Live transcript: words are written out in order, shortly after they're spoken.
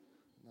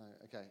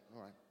Okay,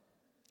 all right.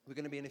 We're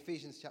going to be in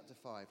Ephesians chapter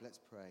 5. Let's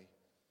pray.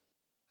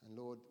 And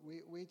Lord,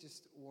 we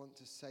just want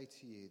to say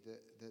to you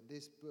that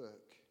this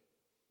book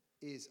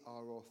is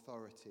our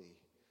authority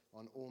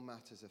on all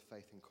matters of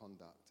faith and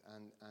conduct.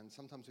 And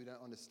sometimes we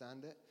don't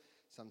understand it.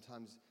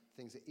 Sometimes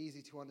things are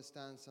easy to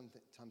understand.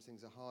 Sometimes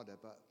things are harder.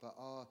 But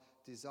our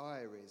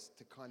desire is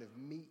to kind of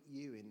meet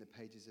you in the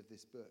pages of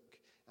this book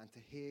and to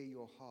hear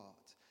your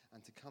heart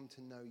and to come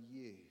to know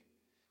you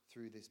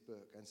through this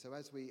book. And so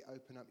as we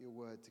open up your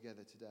word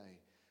together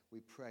today, we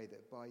pray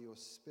that by your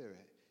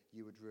Spirit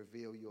you would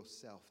reveal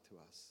yourself to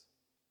us.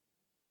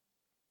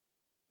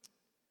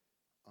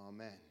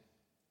 Amen.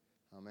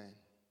 Amen.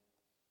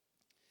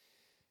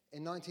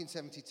 In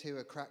 1972,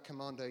 a crack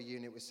commando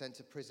unit was sent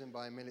to prison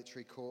by a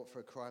military court for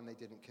a crime they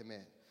didn't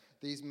commit.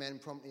 These men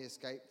promptly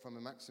escaped from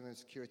a maximum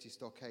security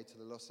stockade to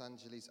the Los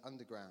Angeles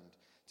underground.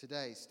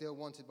 Today, still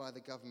wanted by the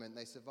government,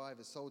 they survive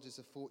as soldiers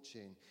of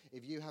fortune.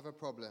 If you have a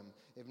problem,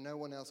 if no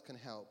one else can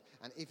help,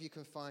 and if you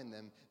can find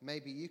them,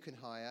 maybe you can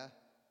hire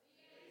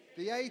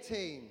the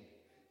A-Team.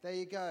 There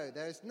you go.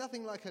 There's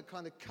nothing like a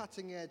kind of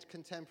cutting-edge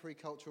contemporary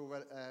cultural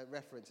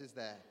reference, is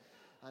there?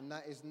 And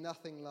that is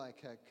nothing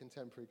like a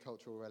contemporary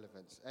cultural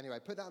relevance. Anyway,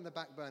 put that on the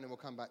back burner and we'll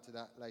come back to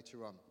that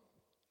later on.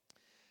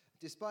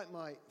 Despite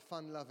my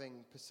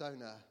fun-loving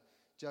persona,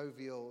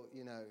 jovial,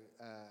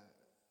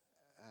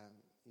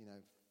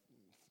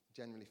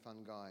 generally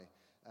fun guy,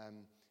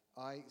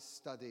 I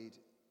studied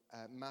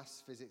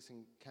maths, physics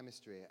and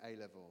chemistry at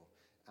A-level,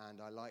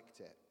 and I liked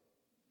it.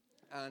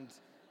 And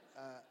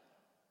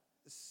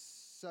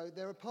so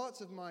there are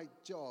parts of my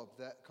job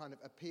that kind of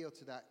appeal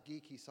to that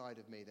geeky side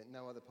of me that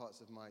no other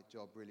parts of my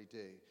job really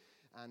do.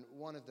 And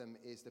one of them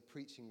is the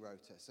preaching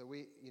rota. So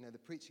the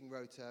preaching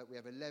rota, we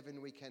have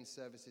 11 weekend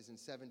services in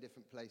 7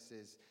 different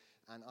places,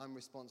 and I'm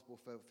responsible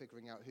for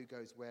figuring out who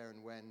goes where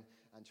and when,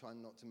 and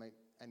trying not to make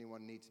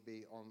anyone need to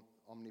be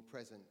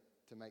omnipresent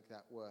to make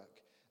that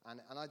work. And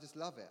I just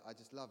love it. I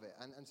just love it.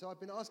 And so I've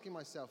been asking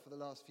myself for the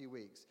last few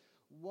weeks,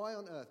 why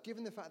on earth,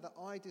 given the fact that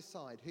I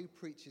decide who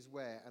preaches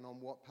where and on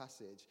what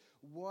passage,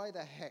 why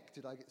the heck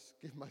did I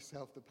give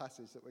myself the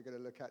passage that we're going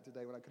to look at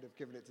today when I could have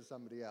given it to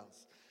somebody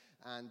else?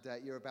 And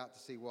you're about to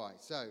see why.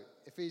 So,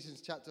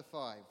 Ephesians chapter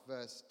 5,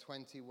 verse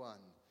 21.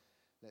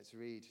 Let's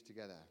read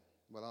together.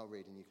 Well, I'll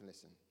read and you can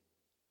listen.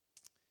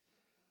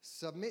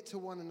 Submit to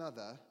one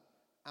another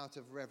out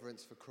of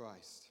reverence for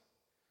Christ.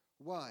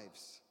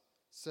 Wives,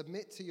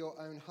 submit to your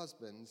own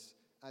husbands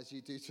as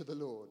you do to the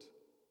Lord.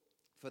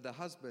 For the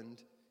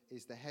husband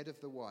is the head of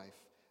the wife,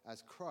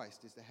 as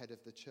Christ is the head of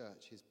the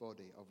church, his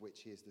body, of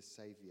which he is the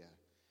Saviour.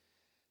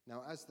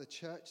 Now, as the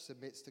church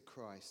submits to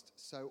Christ,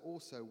 so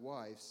also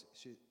wives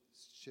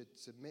should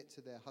submit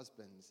to their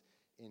husbands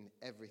in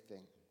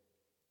everything.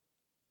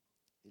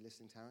 Are you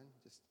listening, Taryn?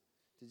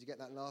 Did you get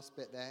that last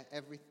bit there?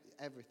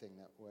 Everything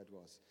that word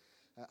was.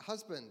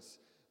 Husbands,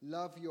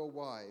 love your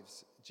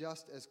wives,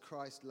 just as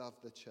Christ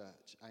loved the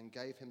church and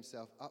gave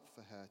himself up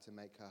for her to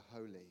make her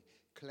holy,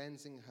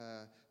 cleansing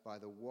her by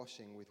the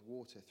washing with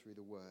water through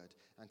the word,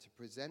 and to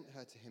present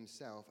her to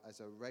himself as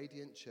a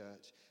radiant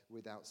church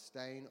without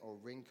stain or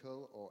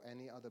wrinkle or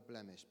any other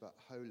blemish, but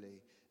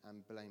holy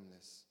and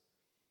blameless.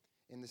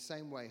 In the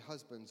same way,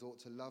 husbands ought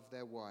to love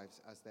their wives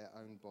as their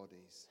own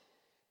bodies.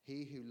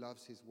 He who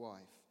loves his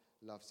wife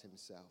loves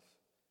himself.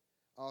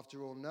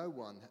 After all, no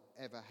one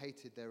ever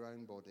hated their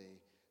own body,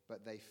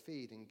 but they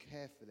feed and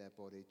care for their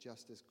body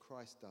just as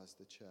Christ does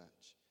the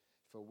church,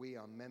 for we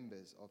are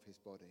members of his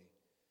body.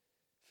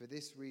 For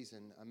this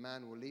reason, a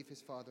man will leave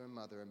his father and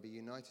mother and be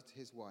united to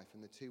his wife,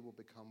 and the two will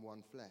become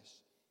one flesh.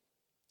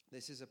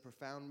 This is a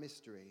profound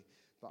mystery,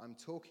 but I'm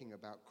talking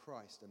about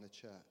Christ and the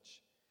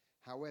church.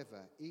 However,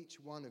 each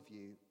one of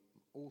you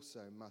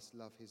also must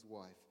love his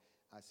wife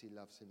as he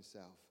loves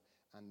himself,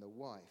 and the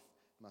wife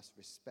must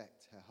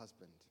respect her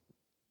husband.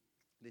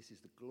 This is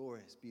the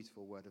glorious,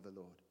 beautiful word of the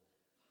Lord.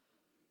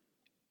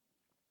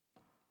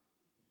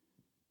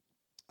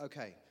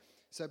 Okay,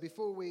 so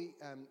before we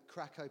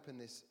crack open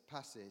this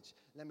passage,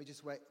 let me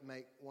just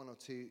make one or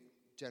two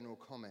general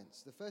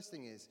comments. The first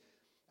thing is,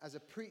 as a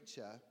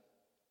preacher,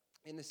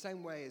 in the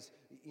same way as,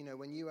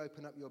 when you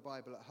open up your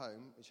Bible at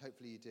home, which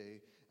hopefully you do,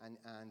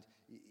 and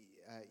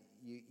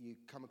you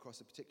come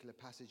across a particular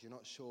passage, you're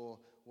not sure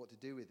what to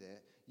do with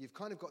it, you've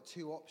kind of got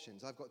 2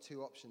 options. I've got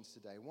 2 options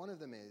today. One of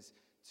them is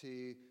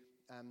to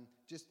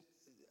just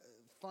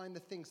find the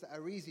things that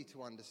are easy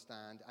to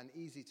understand and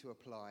easy to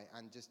apply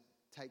and just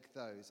take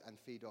those and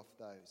feed off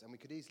those. And we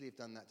could easily have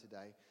done that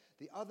today.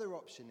 The other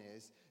option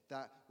is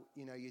that,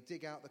 you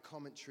dig out the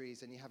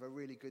commentaries and you have a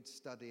really good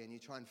study and you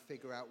try and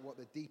figure out what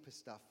the deeper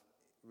stuff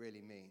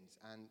really means.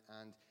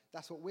 And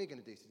that's what we're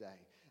going to do today.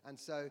 And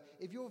so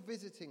if you're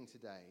visiting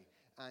today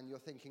and you're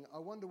thinking, I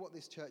wonder what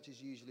this church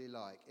is usually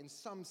like, in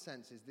some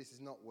senses, this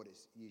is not what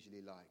it's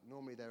usually like.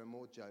 Normally there are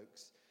more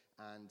jokes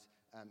and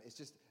it's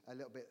just a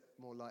little bit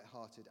more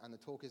light-hearted, and the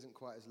talk isn't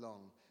quite as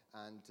long,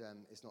 and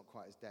it's not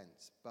quite as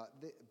dense.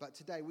 But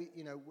today,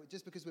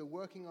 just because we're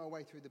working our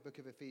way through the book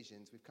of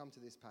Ephesians, we've come to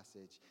this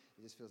passage.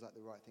 It just feels like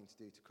the right thing to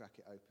do to crack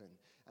it open.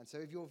 And so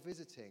if you're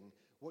visiting,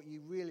 what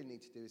you really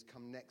need to do is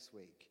come next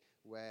week,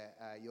 where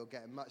you'll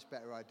get a much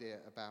better idea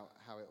about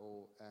how it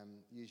all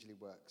usually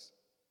works.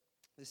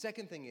 The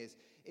second thing is,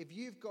 if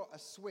you've got a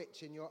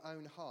switch in your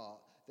own heart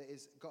that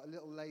has got a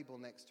little label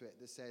next to it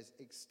that says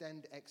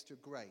extend extra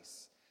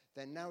grace,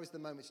 then now is the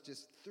moment to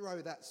just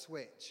throw that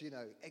switch,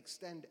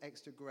 extend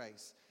extra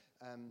grace,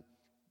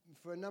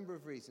 for a number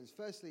of reasons.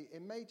 Firstly,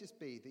 it may just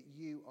be that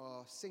you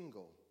are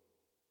single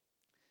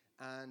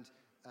and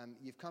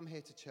you've come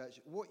here to church.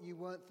 What you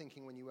weren't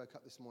thinking when you woke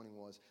up this morning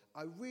was,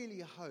 I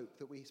really hope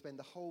that we spend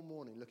the whole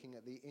morning looking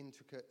at the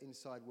intricate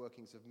inside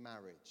workings of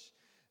marriage.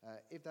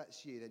 If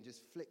that's you, then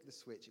just flick the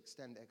switch,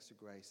 extend extra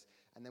grace.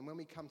 And then when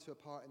we come to a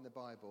part in the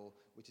Bible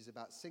which is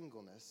about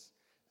singleness,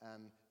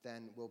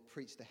 then we'll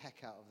preach the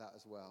heck out of that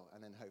as well.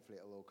 And then hopefully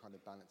it'll all kind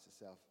of balance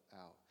itself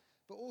out.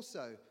 But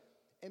also,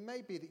 it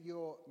may be that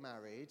you're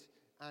married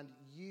and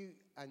you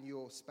and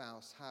your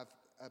spouse have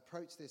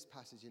approached this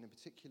passage in a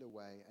particular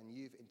way, and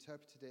you've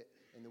interpreted it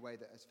in the way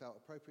that has felt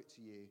appropriate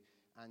to you,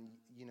 and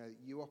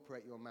you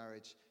operate your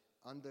marriage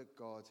under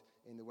God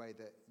in the way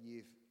that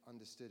you've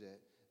understood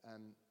it.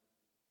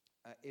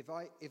 If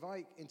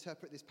I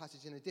interpret this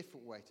passage in a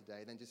different way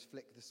today, then just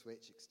flick the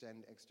switch,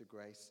 extend extra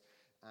grace,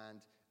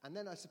 and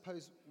then I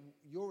suppose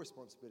your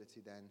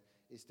responsibility then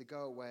is to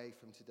go away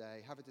from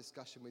today, have a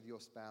discussion with your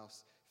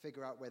spouse,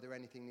 figure out whether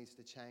anything needs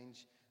to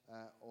change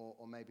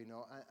or maybe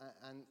not,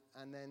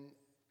 and then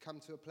come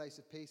to a place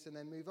of peace and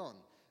then move on.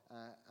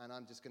 And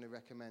I'm just going to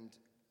recommend,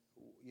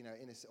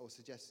 or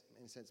suggest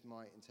in a sense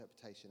my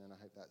interpretation, and I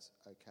hope that's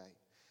okay.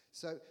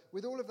 So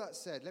with all of that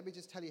said, let me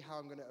just tell you how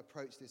I'm going to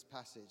approach this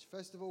passage.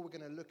 First of all, we're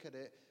going to look at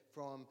it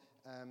from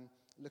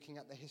looking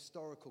at the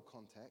historical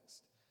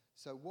context.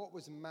 So what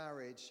was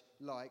marriage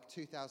like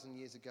 2,000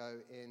 years ago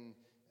in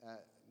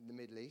the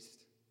Middle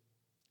East?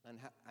 And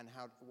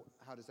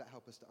how does that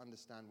help us to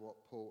understand what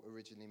Paul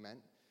originally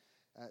meant?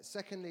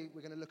 Secondly,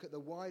 we're going to look at the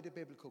wider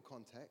biblical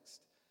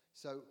context.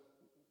 So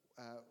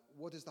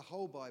what does the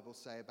whole Bible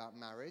say about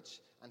marriage,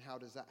 and how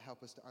does that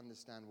help us to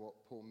understand what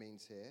Paul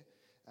means here?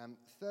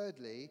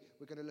 Thirdly,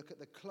 we're going to look at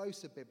the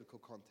closer biblical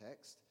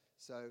context.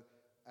 So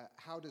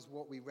how does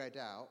what we read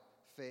out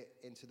fit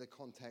into the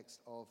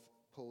context of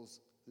Paul's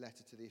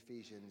letter to the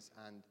Ephesians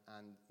and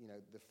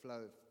the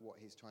flow of what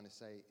he's trying to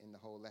say in the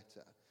whole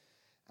letter?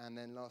 And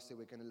then lastly,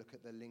 we're going to look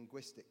at the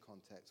linguistic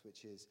context,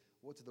 which is,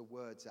 what do the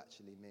words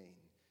actually mean?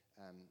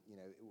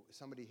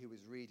 Somebody who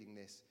was reading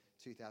this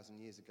 2,000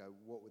 years ago,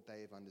 what would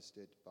they have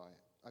understood by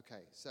it?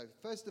 Okay, so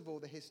first of all,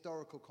 the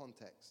historical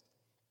context.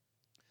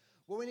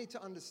 What we need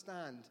to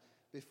understand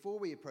before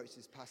we approach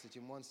this passage,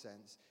 in one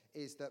sense,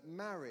 is that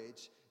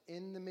marriage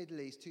in the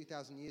Middle East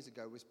 2,000 years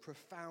ago was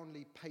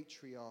profoundly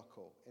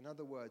patriarchal. In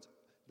other words,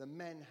 the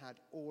men had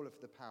all of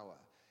the power.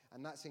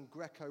 And that's in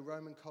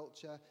Greco-Roman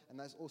culture, and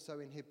that's also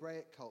in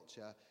Hebraic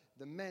culture.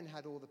 The men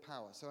had all the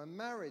power. So a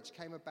marriage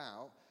came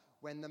about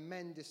when the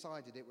men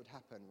decided it would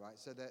happen, right?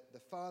 So that the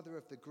father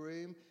of the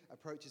groom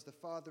approaches the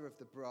father of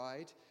the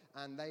bride,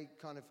 and they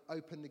kind of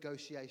open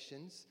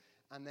negotiations.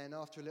 And then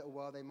after a little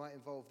while, they might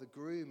involve the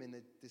groom in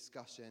the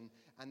discussion.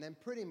 And then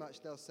pretty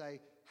much they'll say,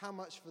 how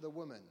much for the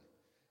woman?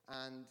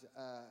 And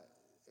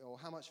or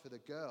how much for the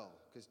girl?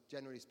 Because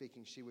generally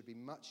speaking, she would be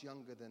much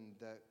younger than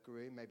the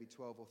groom, maybe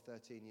 12 or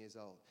 13 years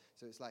old.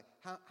 So it's like,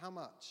 how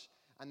much?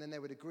 And then they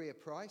would agree a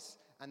price,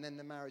 and then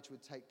the marriage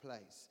would take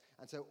place.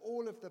 And so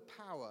all of the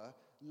power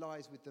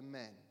lies with the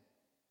men.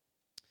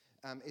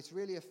 It's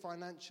really a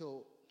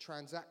financial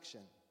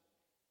transaction.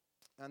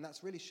 And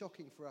that's really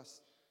shocking for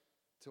us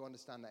to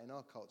understand that in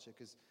our culture,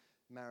 because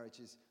marriage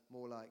is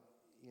more like,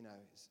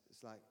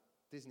 it's like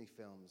Disney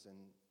films and,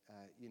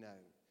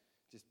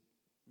 just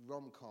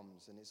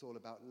rom-coms, and it's all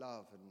about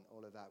love and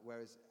all of that.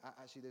 Whereas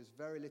actually there's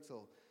very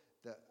little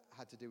that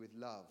had to do with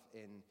love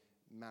in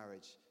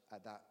marriage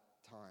at that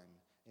time.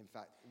 In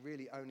fact,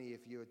 really only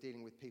if you were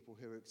dealing with people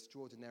who are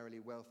extraordinarily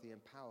wealthy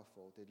and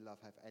powerful did love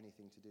have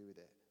anything to do with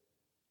it.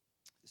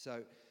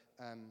 So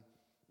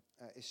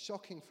it's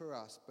shocking for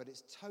us, but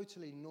it's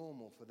totally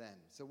normal for them.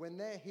 So when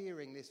they're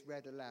hearing this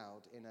read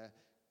aloud in a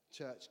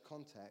church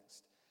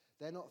context,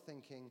 they're not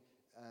thinking,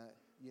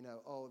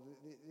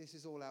 this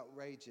is all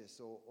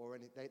outrageous or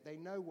anything. They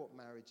know what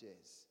marriage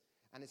is.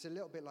 And it's a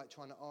little bit like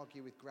trying to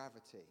argue with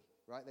gravity,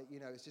 right? That,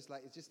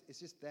 it's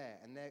just there.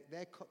 And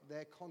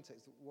their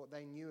context, what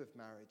they knew of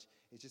marriage,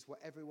 is just what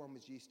everyone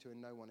was used to and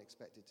no one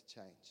expected to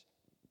change.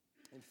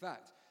 In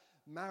fact,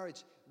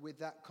 marriage with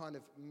that kind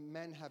of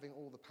men having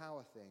all the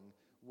power thing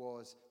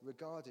was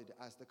regarded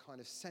as the kind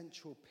of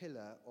central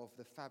pillar of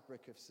the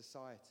fabric of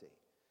society.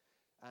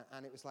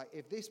 And it was like,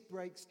 if this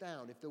breaks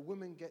down, if the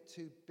women get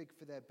too big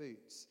for their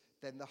boots,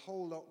 then the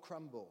whole lot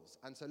crumbles.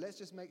 And so let's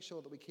just make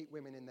sure that we keep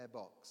women in their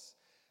box.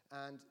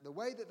 And the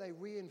way that they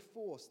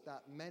reinforced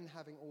that men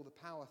having all the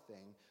power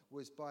thing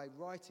was by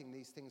writing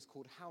these things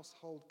called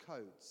household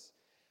codes.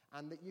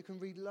 And that you can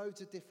read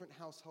loads of different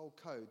household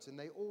codes, and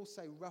they all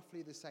say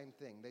roughly the same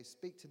thing. They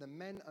speak to the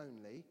men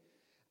only,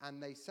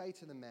 and they say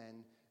to the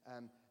men,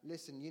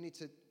 listen, you need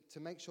to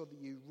make sure that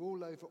you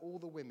rule over all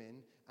the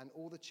women and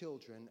all the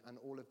children and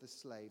all of the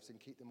slaves and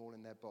keep them all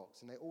in their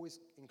box. And they always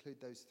include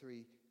those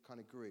three kind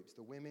of groups,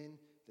 the women,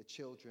 the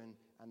children,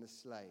 and the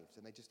slaves.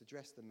 And they just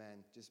address the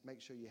men, just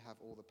make sure you have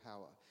all the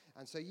power.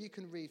 And so you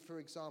can read, for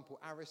example,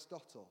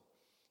 Aristotle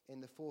in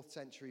the 4th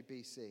century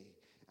BC,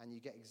 and you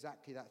get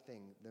exactly that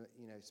thing.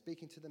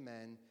 Speaking to the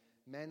men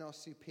are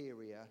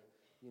superior,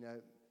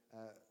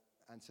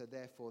 and so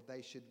therefore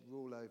they should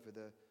rule over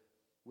the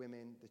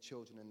women, the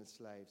children, and the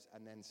slaves,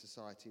 and then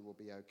society will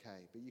be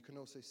okay. But you can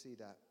also see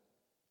that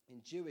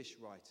in Jewish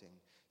writing.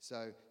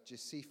 So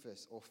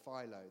Josephus or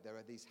Philo, there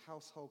are these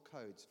household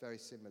codes very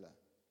similar.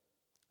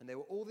 And they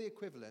were all the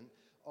equivalent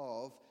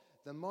of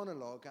the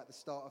monologue at the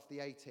start of the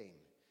A-Team.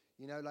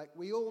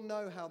 We all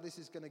know how this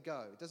is going to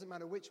go. It doesn't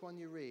matter which one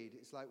you read.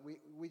 It's like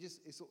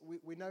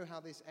we know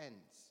how this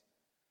ends.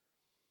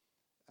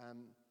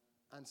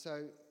 And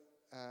so,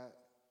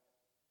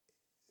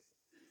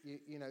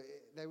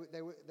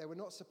 they were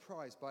not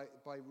surprised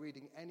by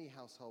reading any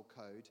household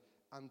code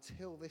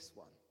until this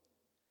one.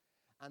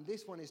 And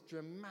this one is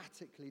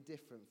dramatically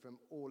different from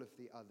all of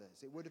the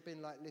others. It would have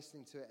been like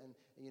listening to it and,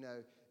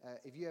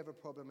 if you have a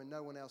problem and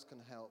no one else can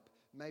help,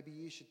 maybe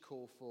you should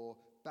call for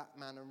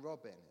Batman and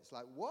Robin. It's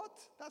like, what?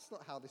 That's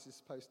not how this is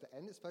supposed to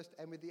end. It's supposed to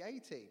end with the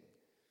A-Team.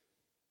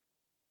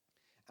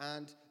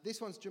 And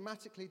this one's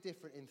dramatically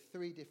different in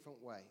 3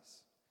 different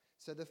ways.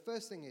 So the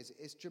first thing is,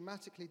 it's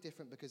dramatically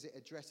different because it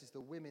addresses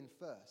the women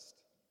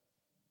first.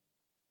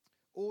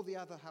 All the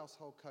other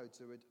household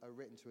codes are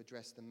written to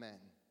address the men.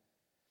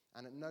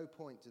 And at no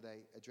point do they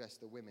address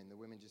the women. The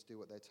women just do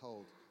what they're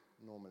told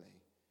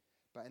normally.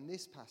 But in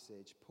this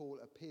passage, Paul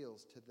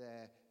appeals to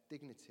their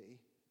dignity,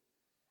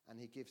 and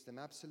he gives them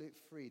absolute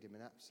freedom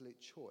and absolute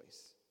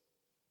choice.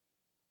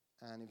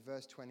 And in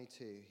verse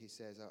 22, he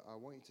says, I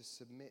want you to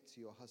submit to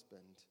your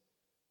husband.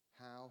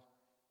 How?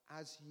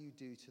 As you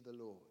do to the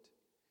Lord.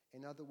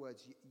 In other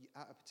words,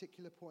 at a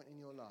particular point in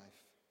your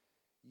life,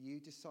 you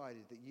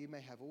decided that you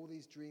may have all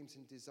these dreams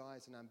and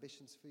desires and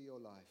ambitions for your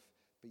life,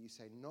 but you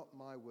say, not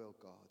my will,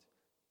 God,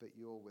 but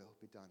your will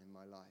be done in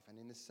my life. And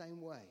in the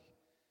same way,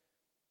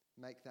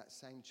 make that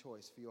same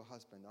choice for your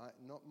husband.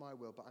 Not my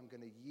will, but I'm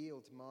going to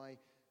yield my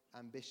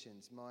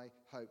ambitions, my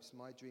hopes,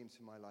 my dreams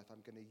for my life.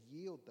 I'm going to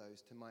yield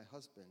those to my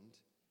husband.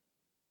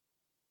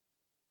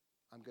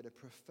 I'm going to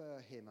prefer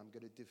him. I'm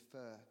going to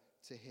defer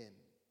to him.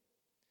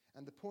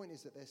 And the point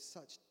is that there's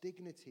such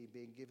dignity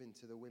being given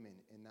to the women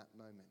in that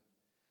moment.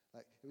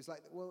 It was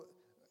like, well,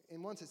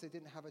 in one sense they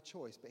didn't have a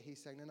choice, but he's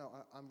saying, no,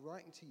 I'm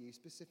writing to you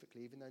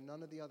specifically, even though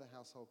none of the other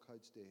household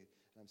codes do.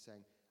 And I'm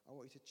saying, I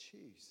want you to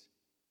choose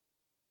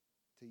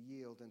to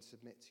yield and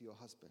submit to your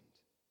husband,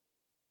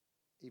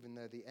 even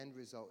though the end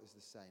result is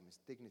the same, it's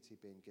dignity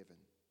being given.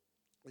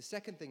 The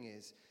second thing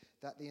is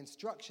that the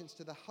instructions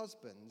to the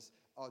husbands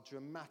are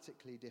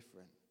dramatically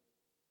different.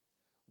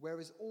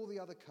 Whereas all the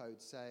other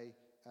codes say,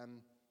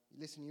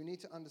 listen, you need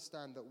to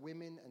understand that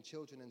women and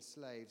children and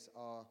slaves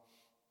are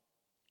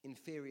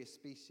inferior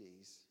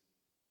species.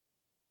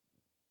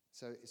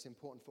 So it's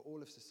important for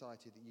all of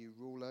society that you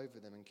rule over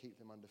them and keep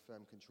them under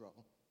firm control.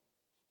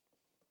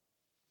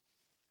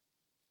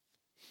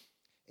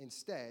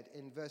 Instead,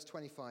 in verse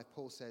 25,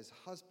 Paul says,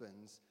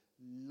 husbands,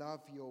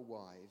 love your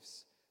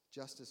wives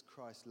just as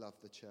Christ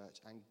loved the church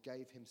and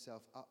gave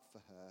himself up for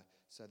her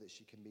so that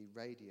she can be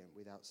radiant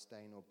without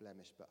stain or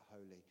blemish, but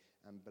holy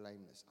and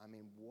blameless. I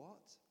mean,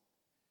 what?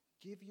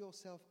 Give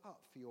yourself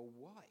up for your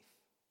wife.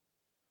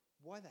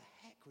 Why the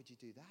heck would you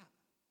do that?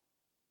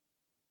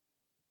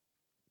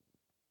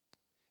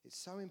 It's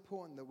so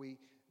important that we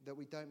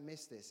don't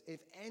miss this. If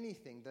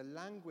anything, the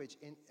language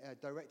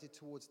directed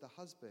towards the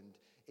husband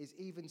is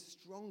even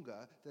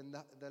stronger than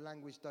the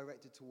language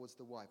directed towards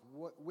the wife.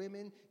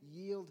 Women,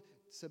 yield,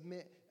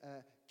 submit,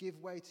 give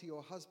way to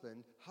your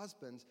husband.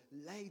 Husbands,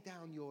 lay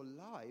down your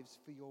lives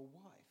for your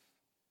wife.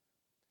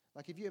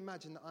 Like if you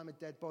imagine that I'm a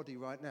dead body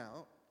right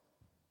now,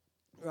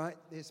 right?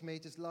 There's me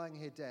just lying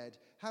here dead.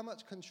 How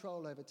much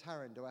control over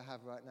Taryn do I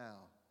have right now?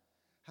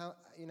 How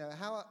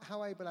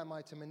able am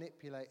I to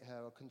manipulate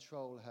her or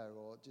control her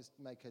or just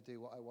make her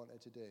do what I want her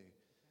to do?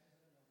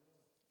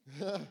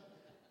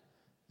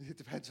 It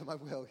depends on my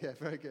will. Yeah,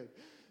 very good.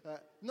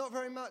 Not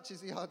very much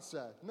is the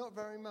answer. Not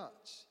very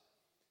much.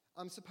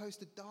 I'm supposed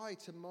to die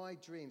to my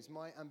dreams,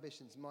 my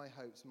ambitions, my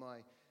hopes, my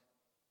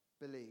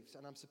beliefs,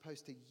 and I'm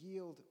supposed to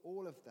yield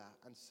all of that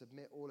and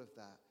submit all of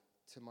that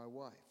to my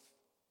wife.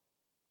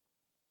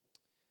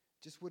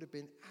 Just would have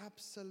been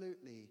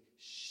absolutely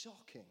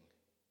shocking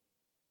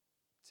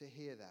to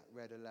hear that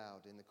read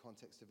aloud in the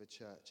context of a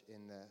church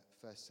in the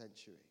first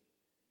century.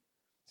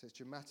 So it's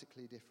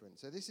dramatically different.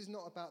 So this is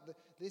not about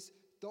this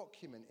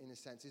document, in a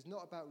sense, is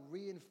not about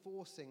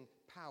reinforcing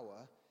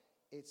power.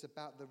 It's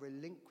about the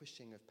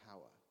relinquishing of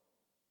power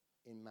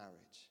in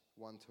marriage,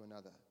 one to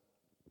another.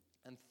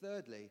 And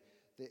thirdly,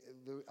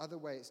 the other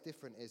way it's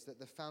different is that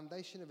the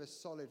foundation of a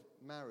solid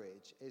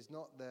marriage is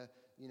not the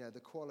the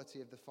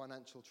quality of the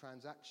financial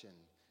transaction.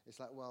 It's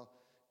like, well,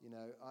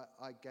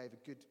 I gave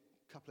a good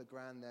couple of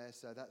grand there,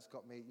 so that's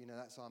got me,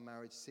 that's our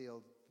marriage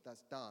sealed,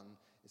 that's done.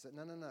 It's like,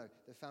 no.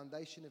 The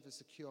foundation of a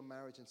secure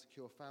marriage and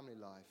secure family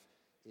life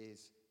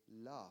is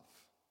love.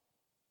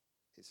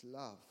 It's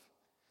love.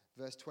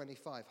 Verse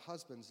 25,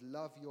 husbands,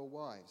 love your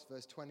wives.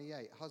 Verse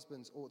 28,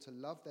 husbands ought to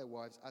love their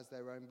wives as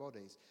their own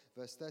bodies.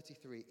 Verse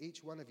 33,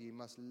 each one of you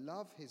must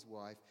love his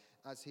wife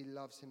as he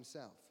loves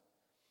himself.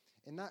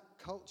 In that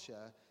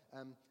culture,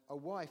 a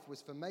wife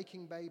was for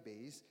making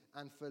babies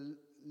and for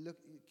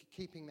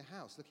keeping the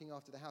house, looking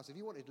after the house. If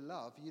you wanted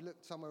love, you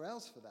looked somewhere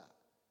else for that.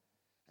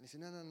 And he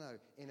said, no.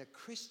 In a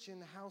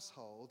Christian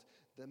household,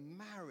 the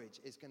marriage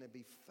is going to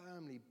be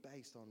firmly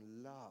based on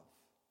love.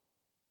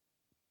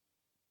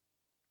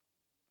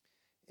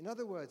 In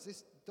other words,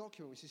 this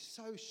document, which is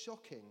so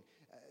shocking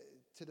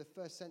to the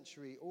first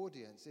century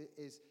audience,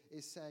 is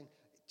saying,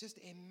 just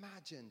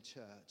imagine,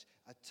 church,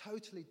 a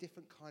totally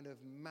different kind of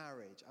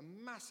marriage,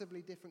 a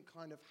massively different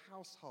kind of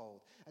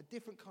household, a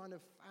different kind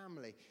of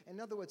family. In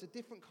other words, a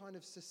different kind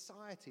of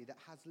society that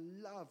has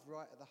love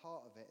right at the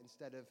heart of it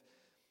instead of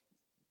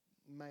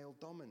male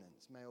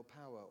dominance, male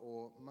power,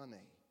 or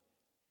money.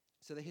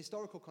 So the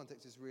historical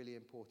context is really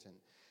important.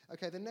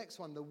 Okay, the next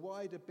one, the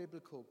wider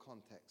biblical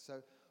context.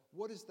 So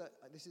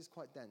this is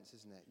quite dense,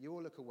 isn't it? You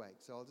all look awake,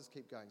 so I'll just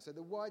keep going. So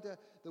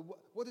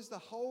what does the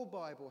whole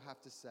Bible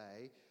have to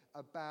say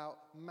about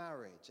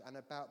marriage and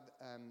about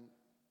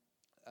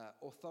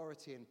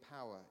authority and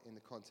power in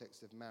the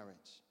context of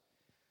marriage?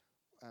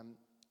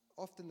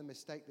 Often the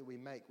mistake that we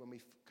make when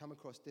we come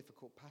across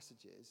difficult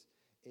passages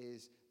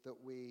is that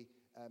we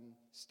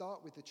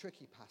start with the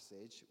tricky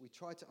passage, we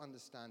try to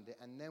understand it,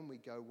 and then we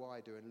go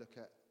wider and look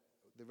at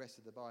the rest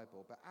of the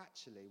Bible. But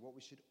actually, what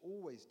we should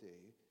always do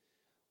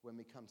when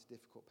we come to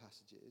difficult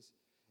passages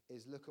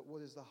is look at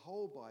what does the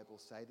whole Bible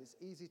say that's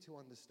easy to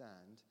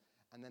understand,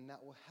 and then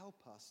that will help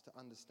us to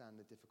understand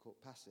the difficult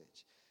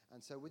passage.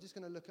 And so we're just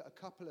going to look at a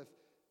couple of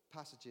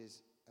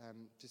passages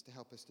just to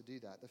help us to do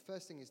that. The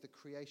first thing is the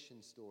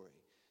creation story.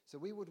 So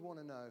we would want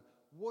to know,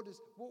 what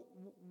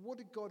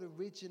did God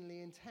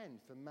originally intend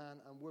for man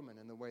and woman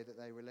and the way that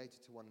they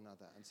related to one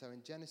another? And so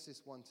in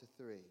Genesis 1 to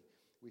 3,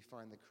 we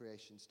find the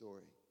creation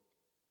story.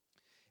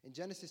 In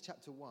Genesis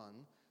chapter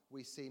 1,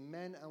 we see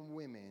men and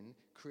women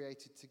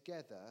created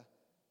together,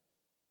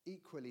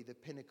 equally the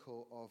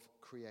pinnacle of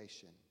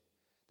creation.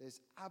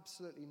 There's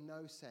absolutely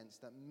no sense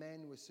that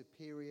men were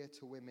superior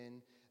to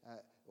women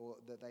or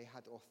that they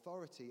had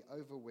authority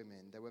over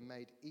women. They were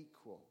made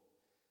equal.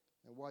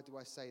 Now, why do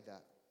I say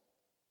that?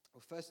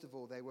 Well, first of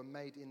all, they were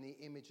made in the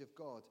image of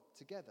God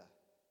together.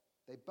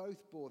 They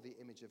both bore the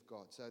image of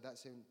God. So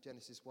that's in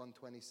Genesis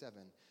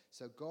 1:27.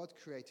 So God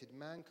created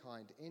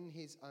mankind in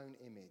his own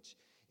image.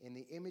 In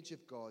the image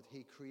of God,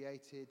 he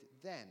created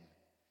them.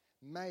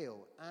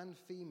 Male and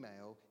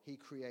female, he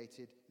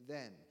created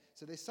them.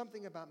 So there's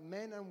something about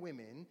men and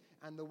women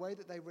and the way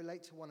that they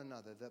relate to one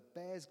another that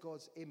bears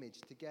God's image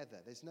together.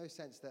 There's no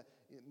sense that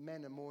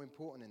men are more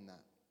important in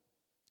that.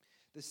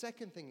 The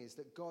second thing is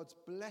that God's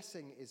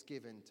blessing is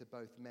given to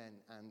both men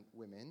and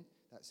women.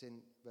 That's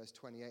in verse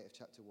 28 of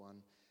chapter 1.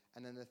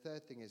 And then the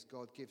third thing is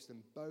God gives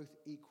them both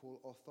equal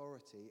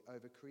authority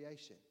over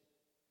creation.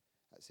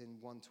 That's in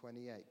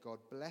 1:28. God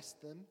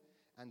blessed them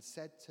and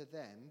said to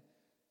them,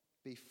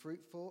 be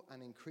fruitful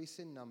and increase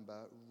in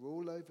number,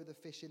 rule over the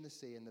fish in the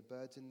sea and the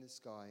birds in the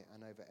sky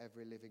and over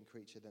every living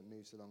creature that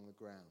moves along the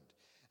ground.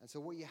 And so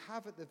what you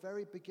have at the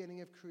very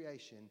beginning of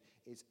creation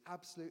is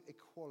absolute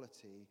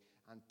equality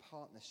and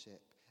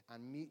partnership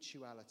and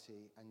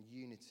mutuality and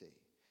unity.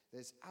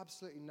 There's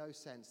absolutely no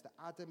sense that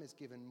Adam is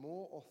given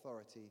more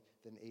authority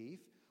than Eve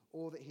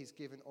or that he's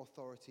given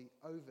authority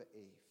over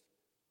Eve.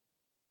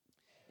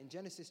 In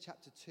Genesis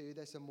chapter 2,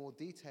 there's a more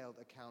detailed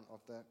account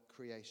of the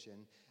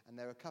creation, and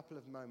there are a couple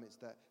of moments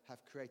that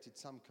have created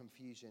some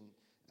confusion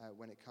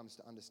when it comes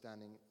to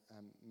understanding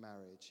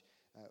marriage.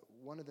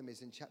 One of them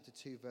is in chapter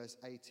 2, verse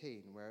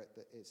 18, where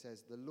it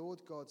says, the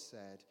Lord God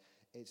said,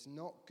 it's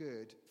not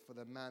good for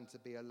the man to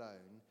be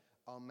alone.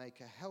 I'll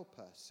make a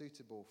helper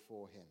suitable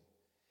for him.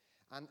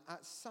 And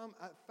at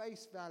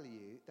face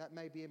value, that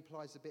maybe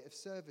implies a bit of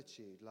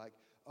servitude, like,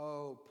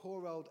 oh,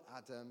 poor old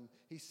Adam,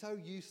 he's so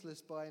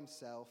useless by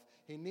himself.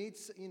 He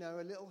needs,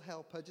 a little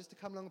helper just to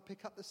come along and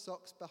pick up the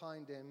socks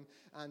behind him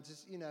and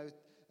just,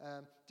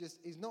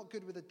 he's not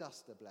good with a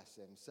duster, bless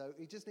him. So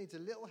he just needs a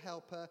little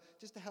helper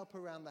just to help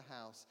around the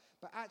house.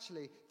 But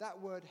actually, that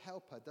word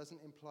helper doesn't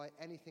imply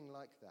anything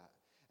like that.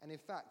 And in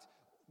fact,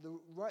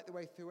 right the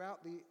way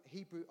throughout the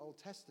Hebrew Old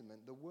Testament,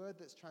 the word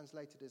that's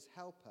translated as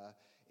helper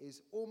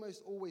is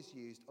almost always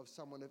used of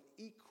someone of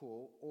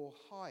equal or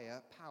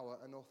higher power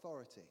and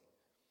authority.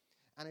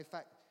 And in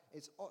fact,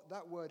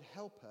 that word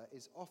helper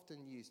is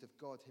often used of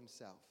God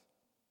himself.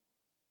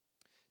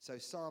 So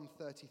Psalm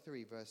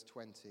 33, verse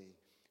 20,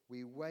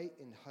 we wait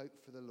in hope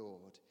for the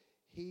Lord.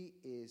 He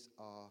is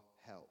our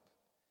help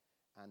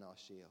and our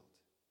shield.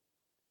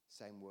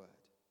 Same word.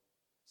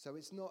 So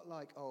it's not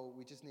like, oh,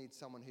 we just need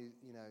someone who,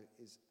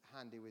 is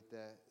handy with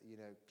the,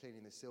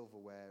 cleaning the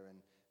silverware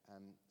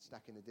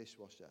stacking the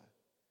dishwasher.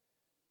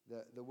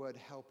 The word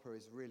helper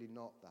is really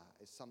not that.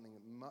 It's something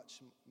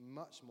much,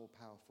 much more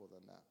powerful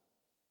than that.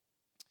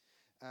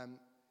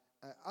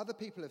 Other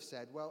people have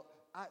said, well,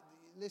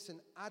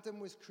 listen, Adam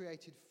was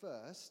created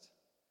first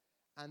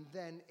and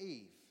then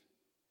Eve.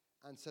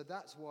 And so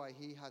that's why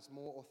he has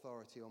more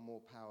authority or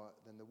more power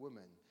than the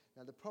woman.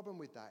 Now, the problem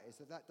with that is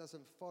that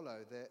doesn't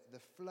follow the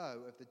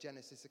flow of the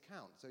Genesis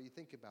account. So you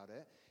think about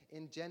it.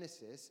 In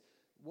Genesis,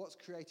 what's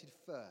created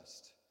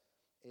first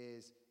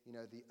is,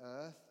 the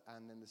earth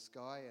and then the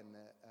sky and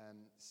the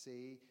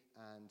sea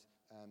and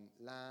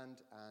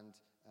land and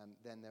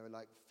then there are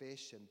like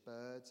fish and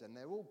birds and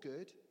they're all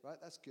good, right?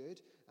 That's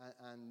good.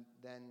 And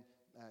then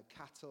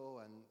cattle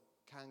and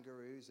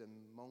kangaroos and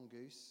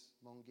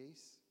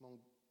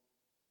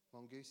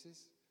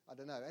mongooses. I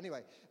don't know.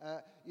 Anyway,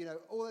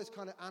 all those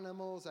kind of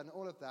animals and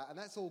all of that, and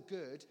that's all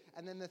good.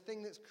 And then the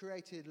thing that's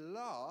created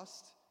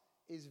last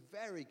is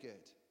very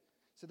good.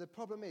 So the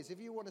problem is, if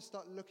you want to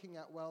start looking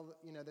at,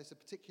 there's a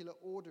particular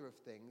order of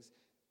things,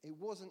 it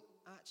wasn't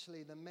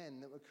actually the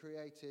men that were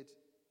created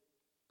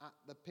at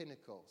the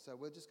pinnacle. So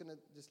we're just going to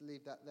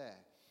leave that there.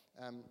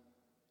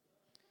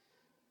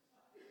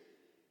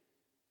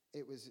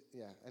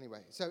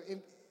 Anyway. So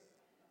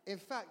in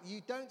fact,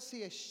 you don't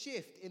see a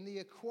shift in the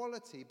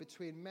equality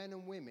between men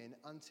and women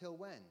until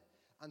when?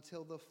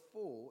 Until the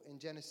fall in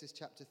Genesis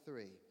chapter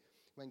 3,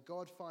 when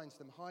God finds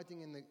them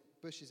hiding in the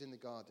bushes in the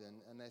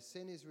garden and their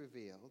sin is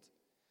revealed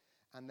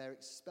and they're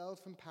expelled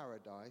from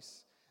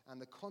paradise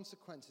and the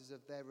consequences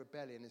of their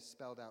rebellion is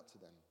spelled out to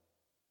them.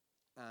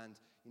 And,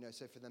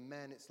 so for the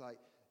men, it's like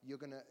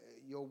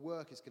your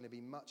work is going to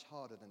be much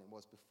harder than it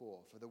was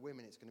before. For the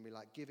women, it's going to be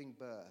like giving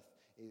birth.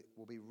 It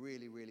will be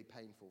really, really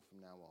painful from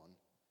now on.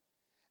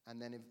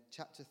 And then in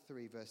chapter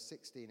 3, verse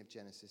 16 of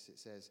Genesis, it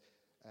says,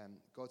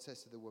 God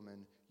says to the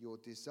woman, your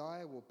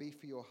desire will be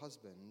for your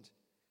husband,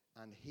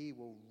 and he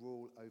will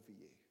rule over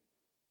you.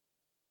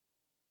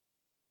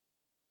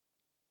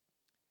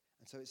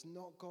 And so it's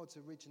not God's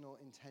original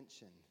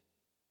intention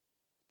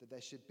that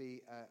there should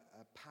be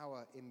a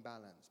power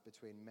imbalance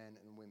between men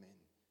and women.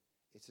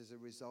 It's as a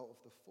result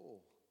of the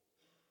fall.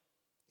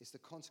 It's the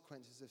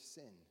consequences of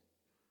sin.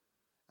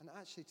 And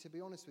actually, to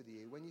be honest with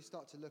you, when you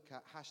start to look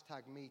at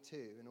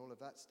 #MeToo and all of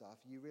that stuff,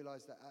 you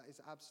realize that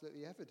is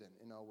absolutely evident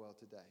in our world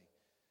today.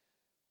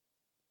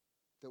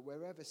 That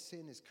wherever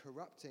sin is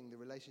corrupting the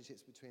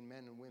relationships between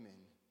men and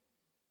women,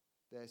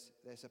 there's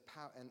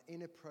an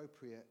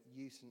inappropriate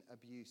use and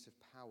abuse of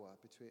power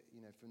between,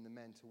 from the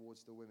men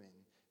towards the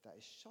women that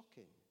is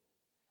shocking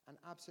and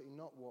absolutely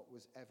not what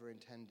was ever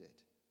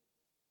intended.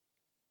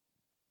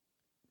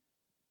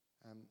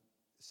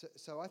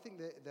 So I think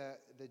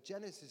the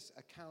Genesis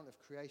account of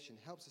creation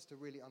helps us to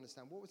really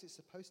understand what was it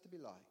supposed to be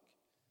like.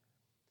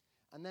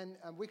 And then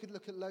we could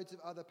look at loads of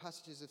other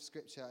passages of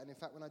Scripture. And in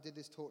fact, when I did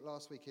this talk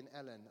last week in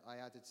Ellen, I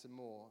added some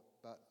more,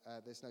 but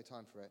there's no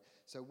time for it.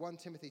 So 1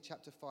 Timothy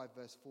chapter 5,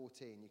 verse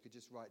 14, you could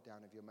just write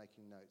down if you're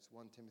making notes.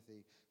 1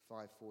 Timothy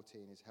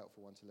 5:14 is a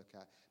helpful one to look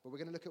at. But we're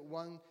going to look at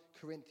 1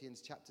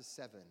 Corinthians chapter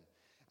 7.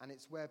 And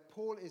it's where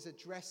Paul is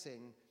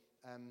addressing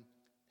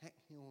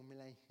sexual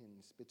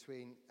relations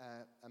between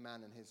a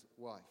man and his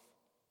wife.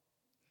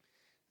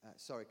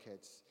 Sorry,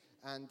 kids.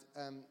 And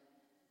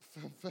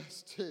from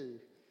verse 2,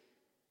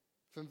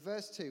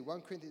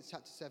 1 Corinthians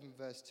chapter 7,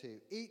 verse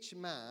 2, each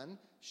man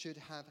should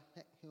have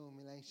sexual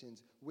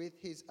relations with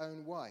his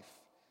own wife,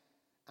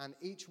 and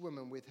each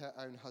woman with her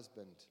own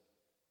husband.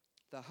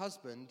 The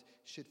husband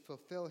should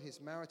fulfill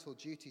his marital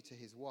duty to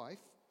his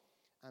wife,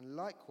 and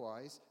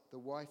likewise the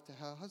wife to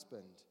her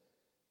husband.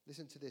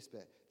 Listen to this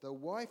bit. The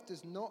wife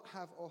does not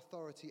have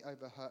authority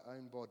over her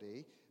own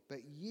body,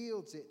 but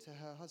yields it to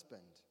her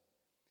husband.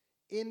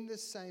 In the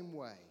same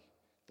way,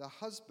 the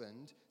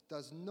husband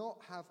does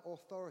not have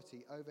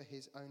authority over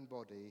his own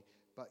body,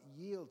 but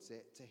yields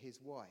it to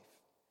his wife.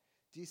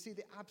 Do you see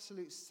the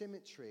absolute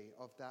symmetry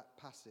of that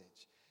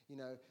passage?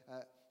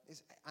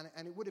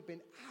 And it would have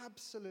been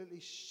absolutely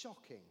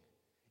shocking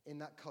in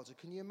that culture.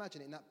 Can you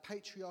imagine, in that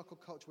patriarchal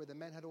culture where the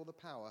men had all the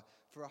power,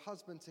 for a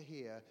husband to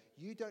hear,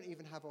 you don't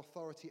even have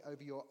authority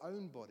over your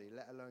own body,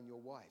 let alone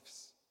your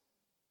wife's.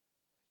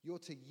 You're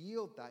to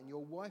yield that, and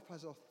your wife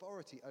has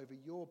authority over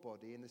your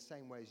body in the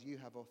same way as you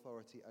have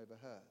authority over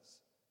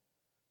hers.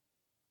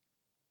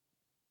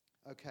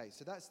 Okay,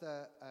 so that's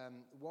the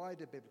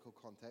wider biblical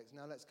context.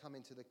 Now let's come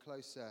into the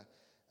closer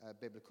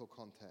biblical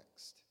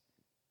context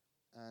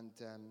and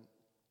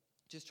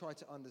just try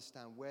to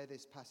understand where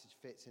this passage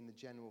fits in the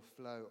general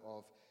flow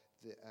of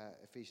the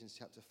Ephesians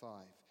chapter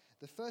 5.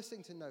 The first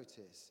thing to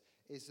notice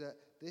is that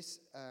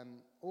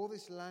all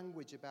this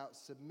language about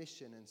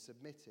submission and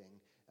submitting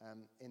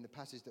in the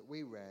passage that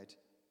we read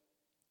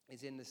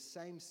is in the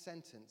same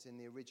sentence in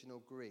the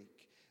original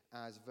Greek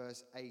as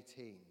verse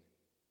 18.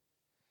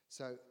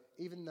 So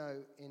even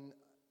though in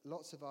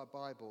lots of our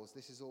Bibles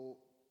this is all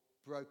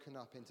broken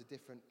up into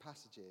different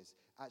passages,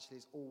 actually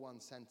it's all one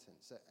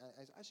sentence. So,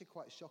 it's actually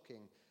quite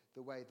shocking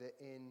the way that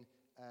in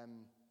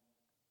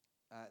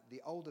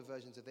the older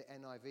versions of the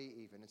NIV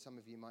even, and some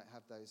of you might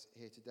have those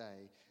here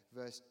today,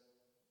 verse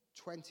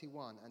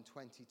 21 and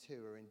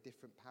 22 are in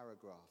different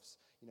paragraphs.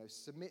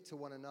 Submit to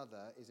one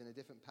another is in a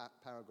different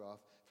paragraph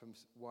from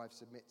wives,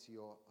 submit to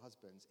your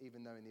husbands,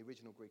 even though in the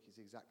original Greek it's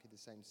exactly the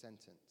same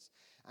sentence.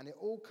 And it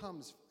all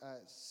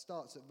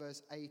starts at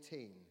verse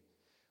 18,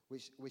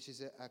 which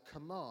is a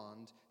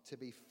command to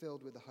be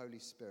filled with the Holy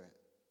Spirit.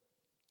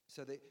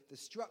 So the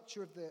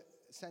structure of the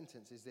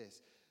sentence is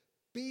this: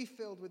 be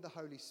filled with the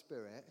Holy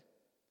Spirit,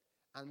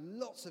 and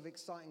lots of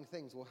exciting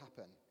things will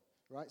happen,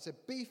 right? So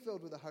be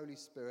filled with the Holy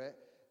Spirit,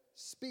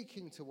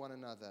 speaking to one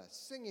another,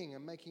 singing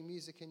and making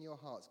music in your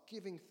hearts,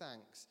 giving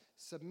thanks,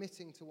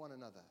 submitting to one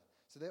another.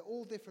 So they're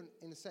all different,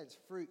 in a sense,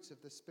 fruits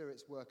of the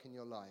Spirit's work in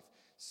your life.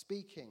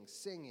 Speaking,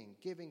 singing,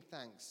 giving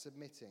thanks,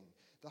 submitting.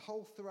 The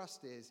whole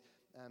thrust is,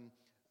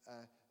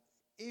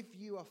 if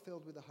you are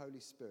filled with the Holy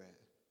Spirit,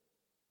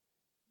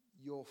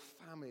 your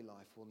family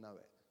life will know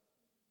it.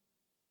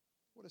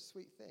 What a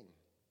sweet thing.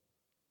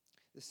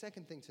 The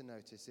second thing to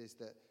notice is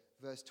that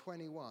verse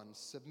 21,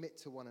 submit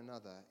to one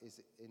another,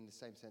 is in the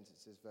same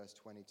sentence as verse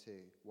 22,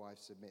 wives,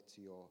 submit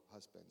to your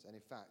husbands. And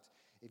in fact,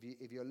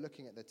 if you're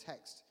looking at the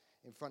text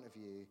in front of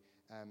you,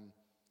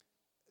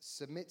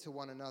 submit to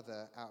one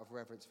another out of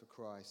reverence for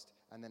Christ,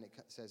 and then it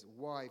says,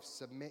 wives,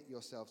 submit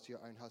yourselves to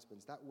your own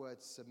husbands. That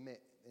word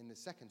submit in the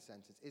second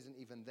sentence isn't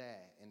even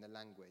there in the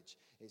language.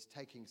 It's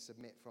taking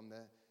submit from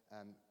the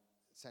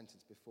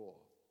sentence before.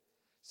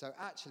 So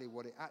actually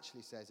what it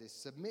actually says is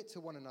submit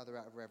to one another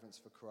out of reverence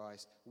for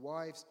Christ,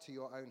 wives to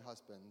your own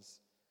husbands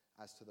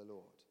as to the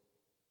Lord.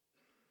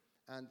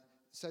 And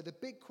so the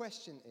big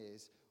question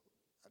is,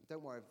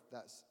 don't worry if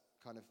that's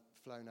kind of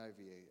flown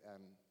over you,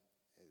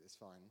 it's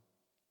fine.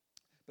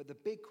 But the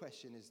big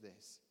question is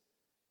this: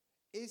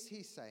 is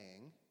he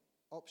saying,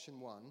 option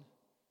one,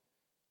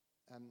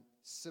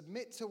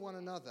 submit to one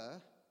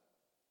another,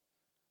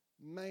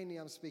 mainly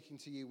I'm speaking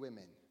to you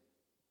women.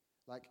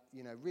 Like,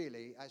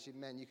 really, actually,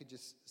 men, you could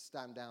just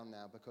stand down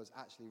now, because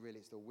actually, really,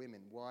 it's the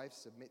women. Wives,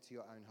 submit to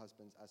your own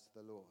husbands as to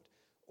the Lord.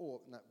 Or,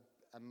 no,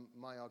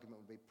 my argument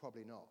would be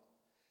probably not.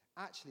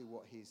 Actually,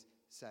 what he's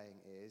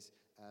saying is,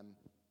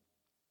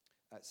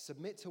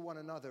 submit to one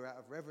another out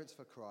of reverence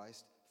for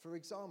Christ. For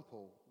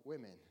example,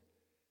 women,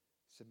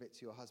 submit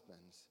to your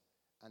husbands.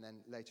 And then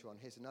later on,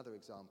 here's another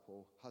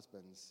example: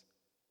 husbands,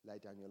 lay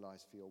down your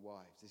lives for your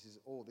wives.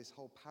 This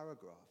whole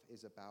paragraph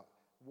is about,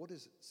 what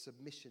does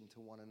submission to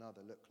one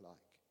another look like?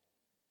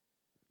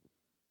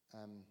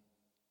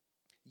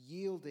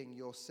 Yielding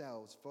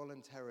yourselves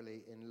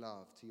voluntarily in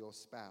love to your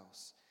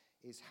spouse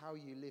is how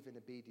you live in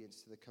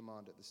obedience to the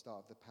command at the start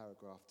of the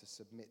paragraph to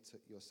submit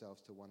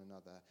yourselves to one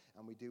another.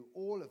 And we do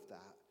all of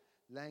that,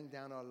 laying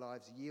down our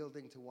lives,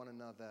 yielding to one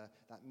another,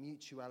 that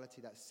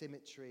mutuality, that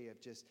symmetry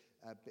of just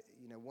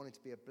wanting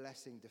to be a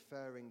blessing,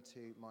 deferring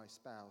to my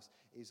spouse,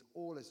 is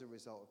all as a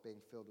result of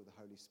being filled with the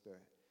Holy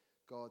Spirit.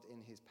 God,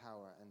 in his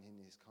power and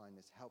in his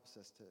kindness, helps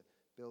us to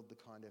build the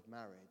kind of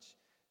marriage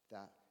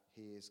that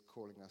he is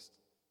calling us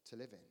to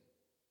live in.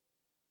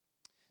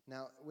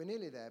 Now, we're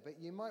nearly there,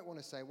 but you might want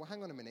to say, well,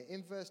 hang on a minute.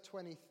 In verse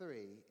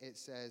 23, it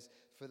says,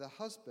 for the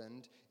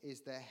husband is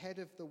the head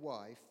of the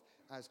wife,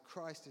 as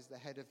Christ is the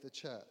head of the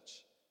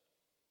church.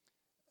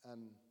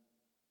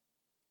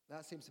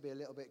 That seems to be a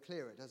little bit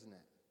clearer, doesn't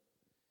it?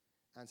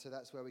 And so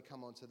that's where we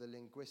come on to the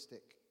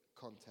linguistic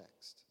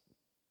context.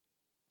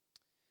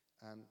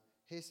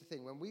 Here's the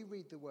thing: when we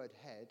read the word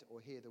head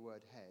or hear the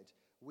word head,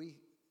 we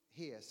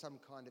hear some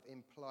kind of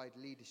implied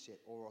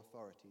leadership or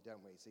authority,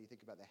 don't we? So you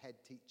think about the head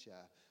teacher,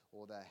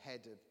 or the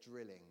head of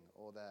drilling,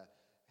 or the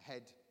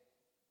head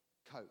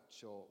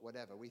coach, or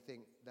whatever. We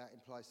think that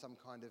implies some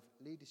kind of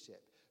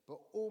leadership. But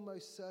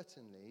almost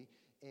certainly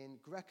in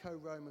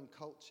Greco-Roman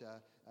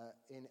culture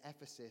in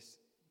Ephesus,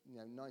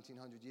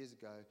 1900 years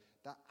ago,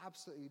 that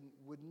absolutely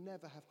would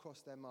never have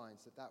crossed their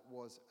minds that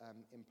was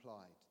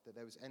implied, that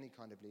there was any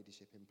kind of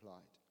leadership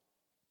implied.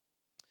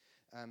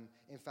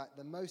 In fact,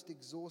 the most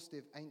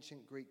exhaustive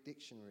ancient Greek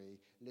dictionary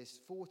lists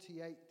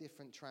 48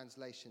 different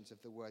translations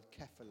of the word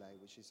kephale,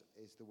 which is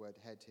the word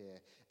head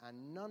here,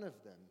 and none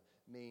of them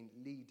mean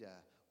leader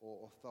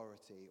or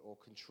authority or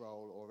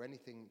control or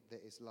anything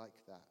that is like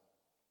that.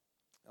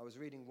 I was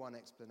reading one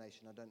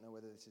explanation, I don't know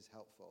whether this is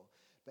helpful,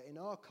 but in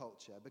our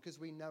culture, because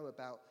we know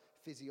about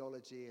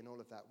physiology and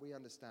all of that, we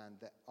understand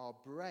that our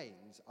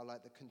brains are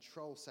like the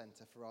control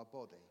center for our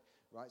body,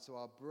 right? So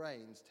our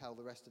brains tell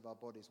the rest of our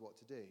bodies what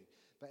to do.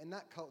 But in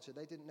that culture,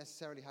 they didn't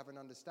necessarily have an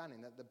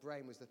understanding that the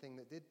brain was the thing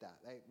that did that.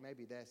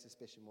 Maybe their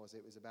suspicion was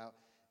it was about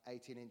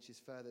 18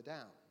 inches further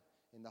down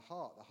in the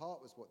heart. The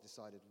heart was what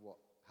decided what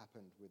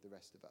happened with the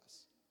rest of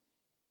us.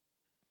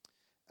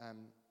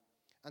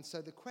 And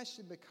so the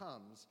question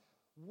becomes,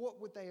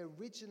 what would they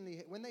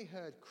originally, when they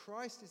heard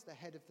Christ is the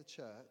head of the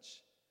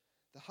church,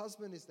 the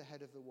husband is the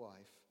head of the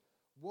wife,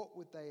 what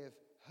would they have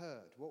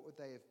heard? What would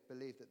they have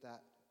believed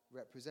that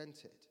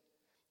represented?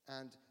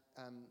 And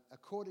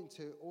according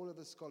to all of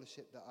the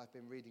scholarship that I've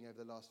been reading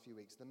over the last few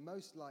weeks, the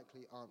most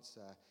likely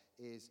answer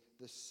is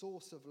the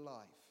source of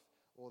life,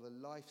 or the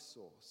life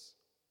source.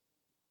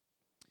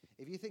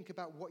 If you think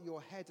about what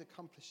your head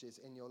accomplishes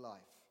in your life,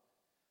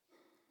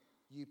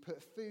 you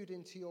put food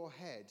into your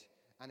head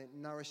and it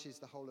nourishes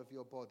the whole of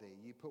your body.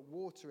 You put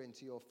water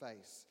into your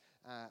face,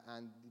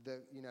 and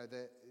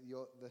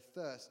the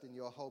thirst in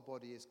your whole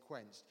body is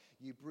quenched.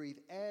 You breathe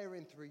air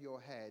in through your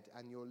head,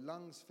 and your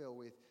lungs fill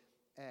with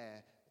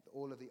air,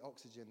 all of the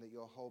oxygen that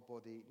your whole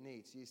body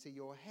needs. You see,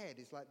 your head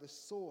is like the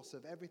source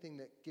of everything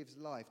that gives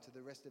life to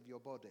the rest of your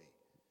body.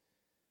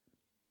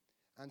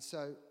 And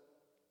so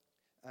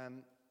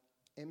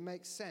it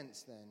makes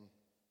sense then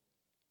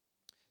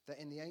that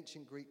in the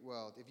ancient Greek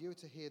world, if you were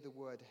to hear the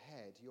word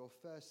head, your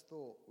first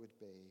thought would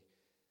be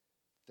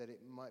that it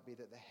might be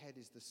that the head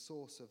is the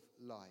source of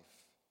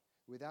life.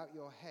 Without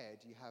your head,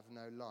 you have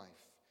no life.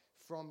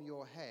 From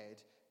your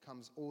head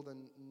comes all the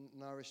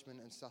nourishment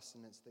and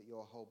sustenance that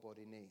your whole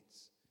body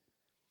needs.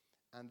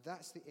 And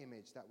that's the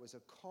image that was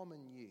a common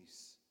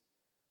use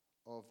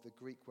of the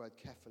Greek word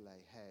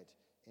kephale, head,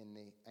 in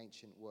the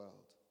ancient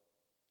world.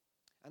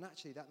 And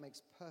actually that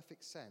makes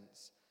perfect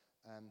sense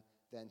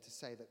then to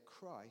say that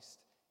Christ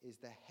is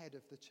the head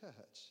of the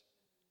church,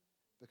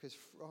 because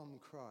from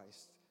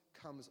Christ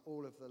comes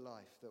all of the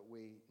life that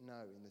we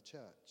know in the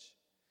church.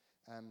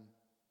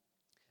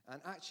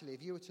 And actually,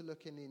 if you were to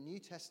look in the New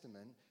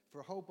Testament for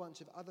a whole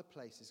bunch of other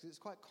places, because it's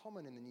quite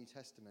common in the New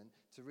Testament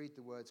to read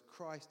the words,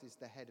 Christ is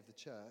the head of the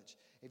church.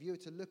 If you were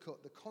to look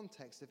at the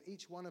context of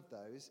each one of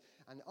those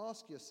and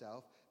ask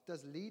yourself,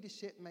 does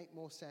leadership make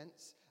more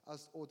sense,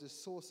 or does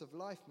source of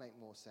life make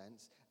more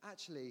sense?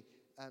 Actually,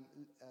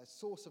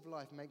 source of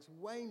life makes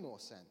way more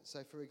sense.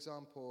 So, for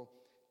example,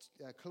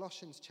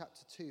 Colossians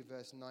chapter 2,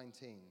 verse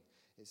 19,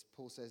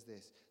 Paul says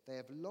this: they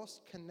have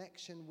lost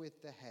connection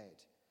with the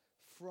head,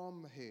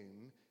 from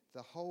whom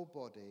the whole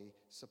body,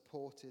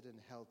 supported and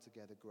held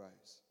together,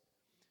 grows.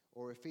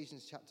 Or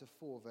Ephesians chapter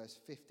 4, verse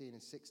 15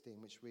 and 16,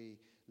 which we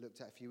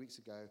looked at a few weeks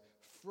ago.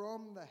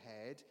 From the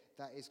head,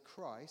 that is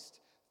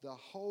Christ, the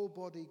whole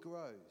body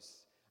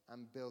grows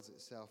and builds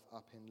itself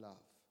up in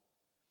love.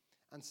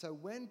 And so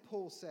when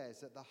Paul says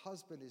that the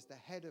husband is the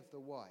head of the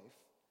wife,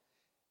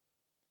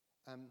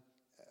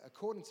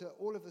 according to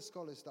all of the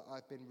scholars that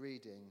I've been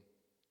reading,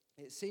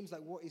 it seems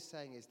like what he's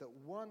saying is that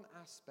one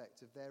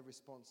aspect of their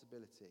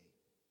responsibility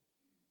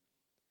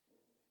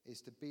is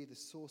to be the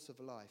source of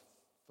life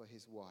for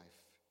his wife.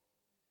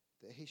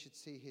 That he should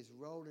see his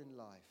role in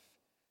life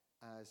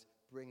as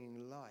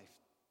bringing life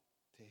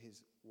to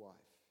his wife,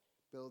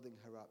 building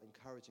her up,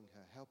 encouraging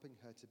her, helping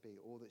her to be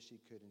all that she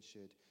could and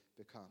should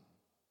become.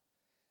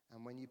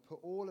 And when you put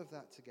all of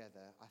that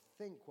together, I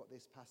think what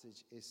this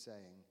passage is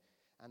saying,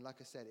 and like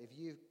I said, if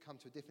you come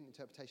to a different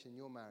interpretation in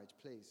your marriage,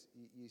 please,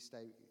 you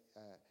stay,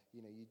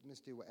 you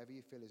must do whatever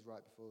you feel is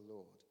right before the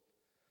Lord.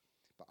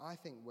 But I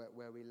think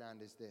where we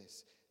land is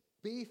this: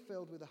 be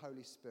filled with the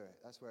Holy Spirit.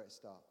 That's where it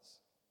starts.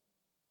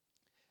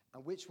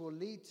 And which will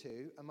lead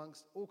to,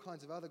 amongst all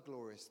kinds of other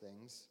glorious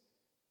things,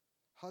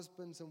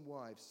 husbands and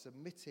wives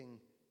submitting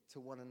to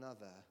one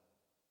another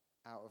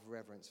out of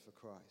reverence for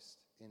Christ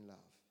in love.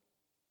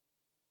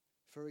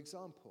 For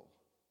example,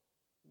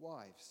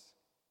 wives,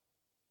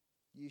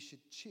 you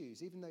should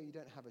choose, even though you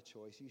don't have a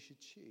choice, you should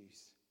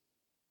choose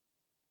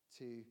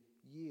to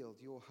yield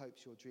your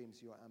hopes, your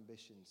dreams, your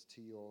ambitions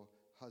to your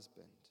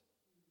husband.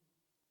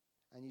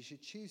 And you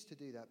should choose to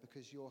do that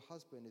because your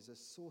husband is a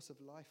source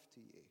of life to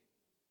you,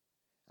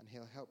 and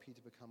he'll help you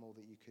to become all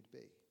that you could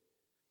be.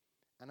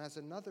 And as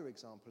another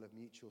example of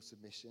mutual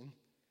submission,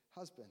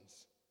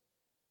 husbands,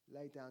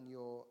 lay down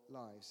your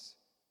lives,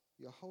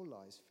 your whole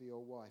lives for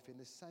your wife in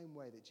the same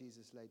way that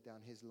Jesus laid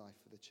down his life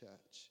for the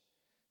church,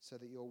 so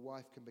that your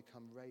wife can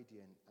become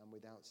radiant and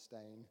without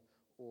stain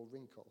or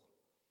wrinkle.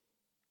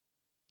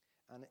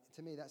 And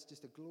to me, that's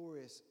just a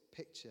glorious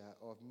picture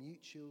of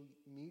mutual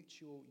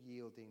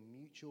yielding,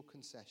 mutual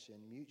concession,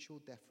 mutual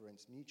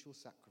deference, mutual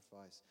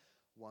sacrifice,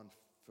 one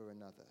for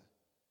another.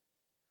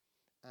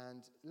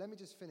 And let me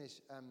just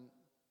finish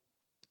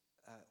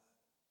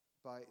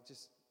by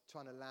just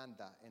trying to land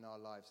that in our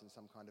lives in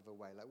some kind of a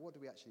way. Like, what do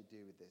we actually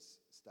do with this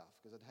stuff?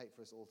 Because I'd hate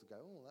for us all to go,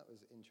 oh, that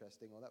was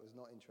interesting, or that was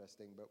not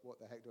interesting, but what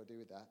the heck do I do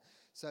with that?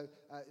 So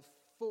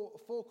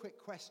four quick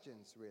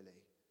questions,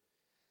 really.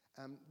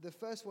 The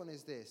first one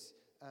is this: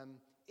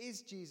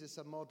 is Jesus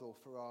a model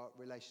for our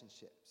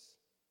relationships?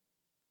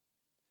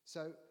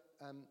 So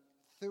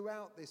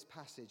throughout this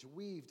passage,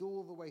 weaved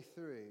all the way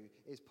through,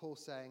 is Paul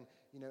saying,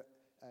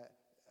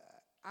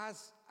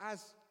 as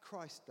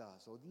Christ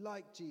does, or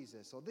like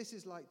Jesus, or this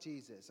is like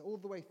Jesus. All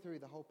the way through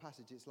the whole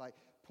passage, it's like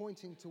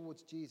pointing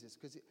towards Jesus,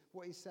 because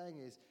what he's saying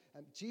is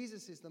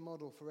Jesus is the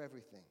model for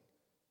everything.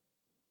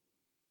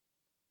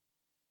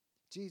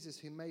 Jesus,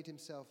 who made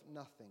himself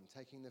nothing,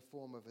 taking the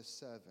form of a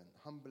servant,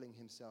 humbling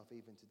himself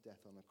even to death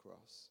on a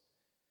cross.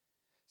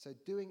 So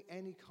doing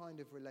any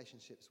kind of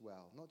relationships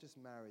well, not just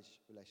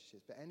marriage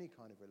relationships, but any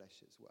kind of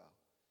relationships well,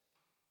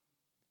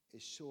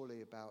 is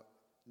surely about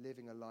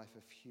living a life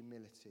of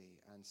humility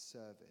and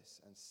service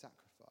and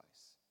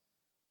sacrifice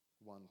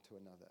one to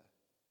another.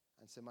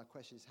 And so my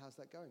question is, how's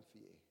that going for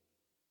you?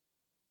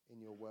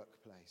 In your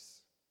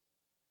workplace,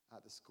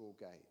 at the school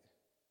gate,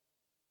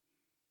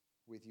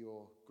 with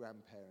your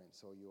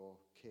grandparents or your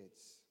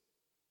kids?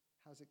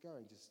 How's it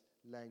going, just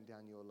laying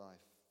down your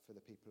life for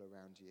the people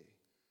around you?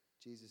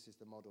 Jesus is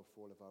the model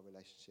for all of our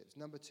relationships.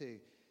 Number two,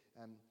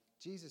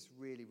 Jesus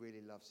really,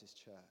 really loves his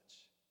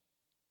church.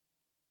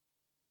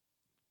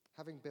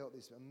 Having built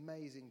this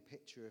amazing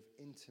picture of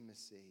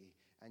intimacy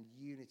and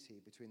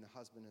unity between the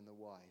husband and the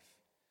wife,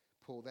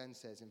 Paul then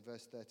says in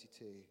verse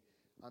 32,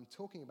 I'm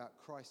talking about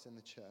Christ and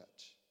the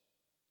church.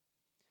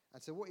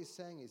 And so what he's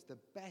saying is the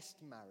best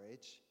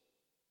marriage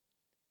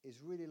is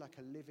really like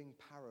a living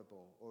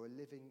parable or a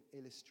living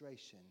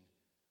illustration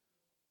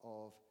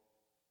of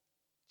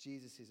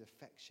Jesus'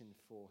 affection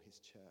for his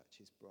church,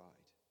 his bride.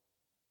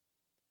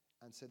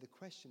 And so the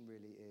question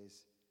really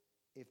is,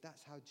 if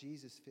that's how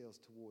Jesus feels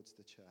towards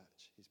the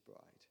church, his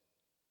bride,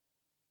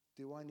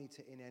 do I need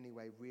to in any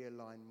way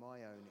realign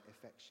my own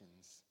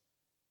affections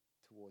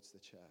towards the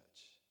church?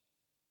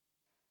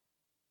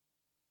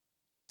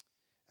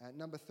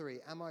 Number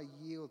three, am I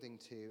yielding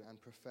to and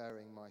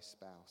preferring my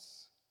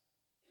spouse?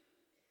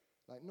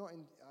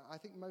 I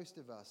think most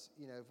of us,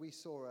 if we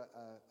saw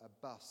a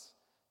bus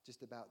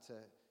just about to,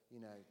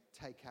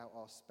 take out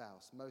our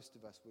spouse, most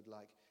of us would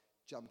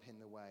jump in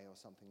the way or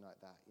something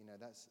like that.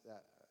 That's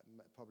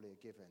probably a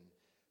given.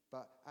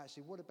 But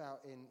actually, what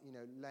about in,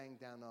 laying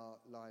down our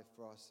lives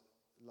for our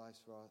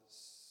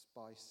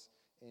spouse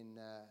in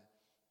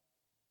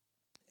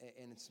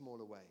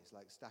smaller ways,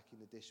 like stacking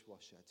the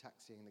dishwasher,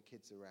 taxiing the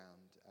kids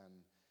around,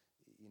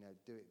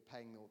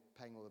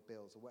 paying all the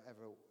bills, or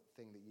whatever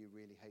thing that you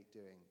really hate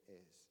doing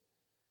is.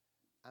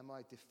 Am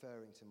I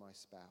deferring to my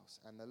spouse?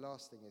 And the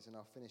last thing is, and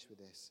I'll finish with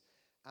this,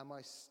 am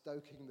I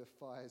stoking the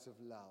fires of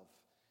love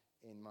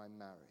in my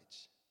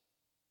marriage?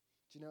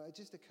 Do you know, it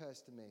just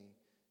occurs to me,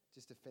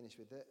 just to finish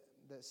with,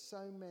 that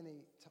so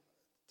many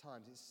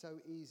times it's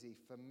so easy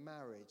for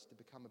marriage to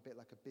become a bit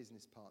like a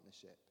business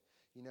partnership.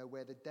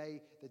 Where the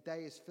day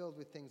is filled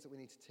with things that we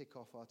need to tick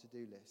off our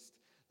to-do list.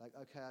 Like,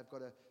 okay, I've got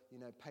to,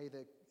 pay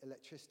the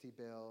electricity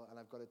bill, and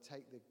I've got to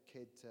take the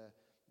kid to,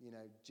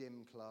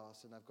 gym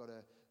class, and I've got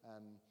to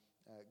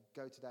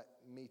go to that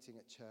meeting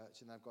at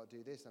church, and I've got to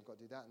do this, and I've got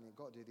to do that, and I've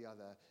got to do the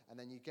other. And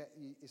then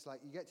it's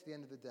like you get to the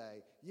end of the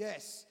day,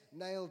 yes,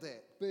 nailed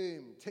it,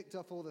 boom, ticked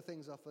off all the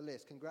things off the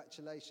list.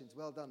 Congratulations,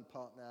 well done,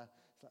 partner.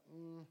 It's like,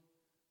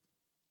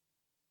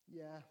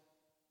 yeah,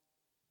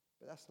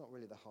 but that's not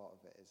really the heart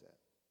of it, is it?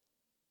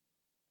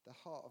 The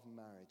heart of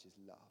marriage is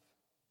love.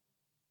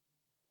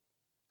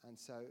 And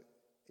so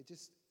it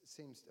just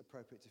seems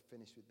appropriate to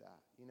finish with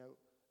that.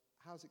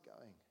 How's it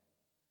going?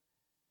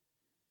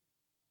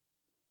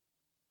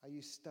 Are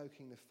you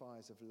stoking the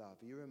fires of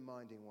love? Are you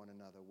reminding one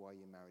another why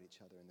you married each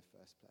other in the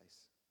first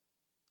place?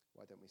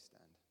 Why don't we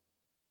stand?